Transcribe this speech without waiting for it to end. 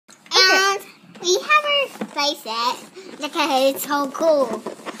playset because it's so cool.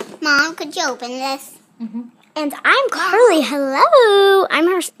 Mom, could you open this? Mm-hmm. And I'm Carly. Hello. I'm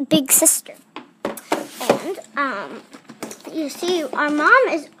her big sister. And you see, our mom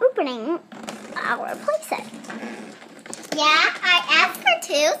is opening our playset. Yeah, I asked her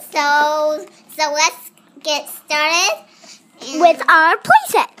to. So let's get started with our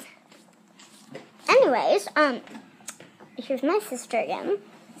playset. Anyways, here's my sister again.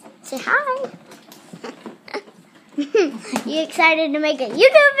 Say hi. You excited to make a YouTube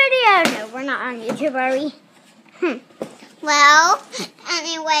video? No, we're not on YouTube, are we? Well,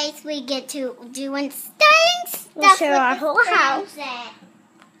 anyways, we get to doing stuff. We'll show our whole house.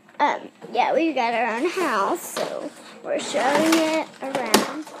 Yeah, we've got our own house, so we're showing it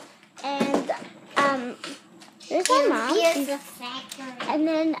around. And here's our mom. Here's the factory. And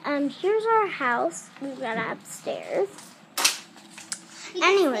then here's our house. We've got upstairs.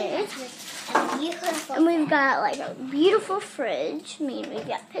 Anyways, and we've got like a beautiful fridge. I mean, we've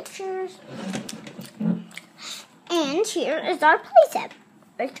got pictures. And here is our playset,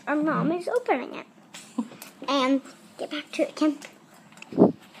 which our mom is opening it. And get back to it, Kim.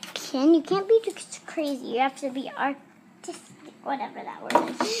 Kim, you can't be too crazy. You have to be artistic, whatever that word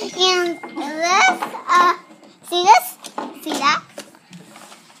is. And this, see this? See that?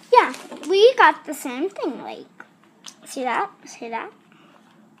 Yeah, we got the same thing. Like, see that? See that?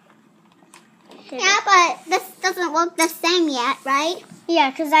 Yeah, but this doesn't look the same yet, right? Yeah,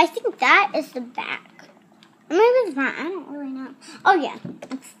 because I think that is the back. Maybe it's not. I don't really know. Oh, yeah.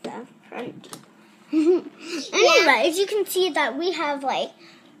 It's the front. Anyways, you can see that we have, like,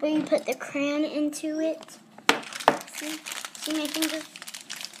 where you put the crayon into it. See my fingers?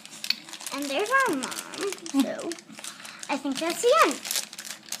 And there's our mom. So, I think that's the end.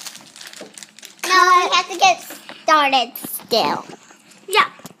 No, we have to get started still. Yeah.